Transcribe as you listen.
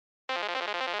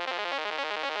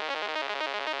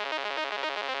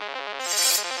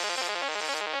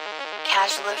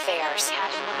Casual affairs.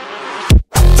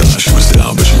 Thought she was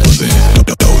down, but she wasn't.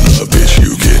 No love, bitch,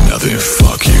 you get nothing.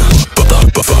 Fuck you,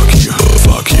 but fuck you,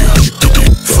 fuck you,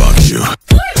 fuck you.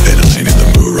 And I ain't in the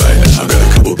mood right now. Got a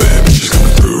couple bad bitches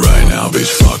coming through right now, bitch.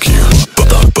 Fuck you,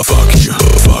 but fuck you,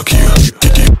 fuck you,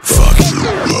 fuck you.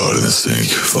 Blood in the sink.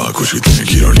 Fuck what you think.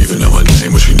 You don't even know my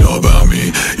name, what you know about me.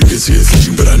 You can see a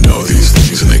thing, but I know these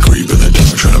things, and they creep in the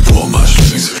dark, trying to pull my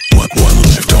strings. One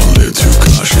life, don't live too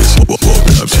cautious. Woke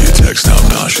up to your text, now I'm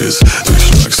nauseous. 3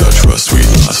 strikes, I trust, we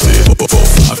lost it.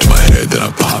 4-5 to my head, then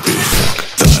I pop it.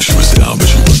 Thought she was down, but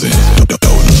she wasn't.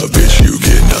 No love, bitch, you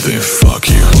get nothing. Fuck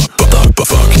you, but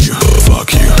fuck you.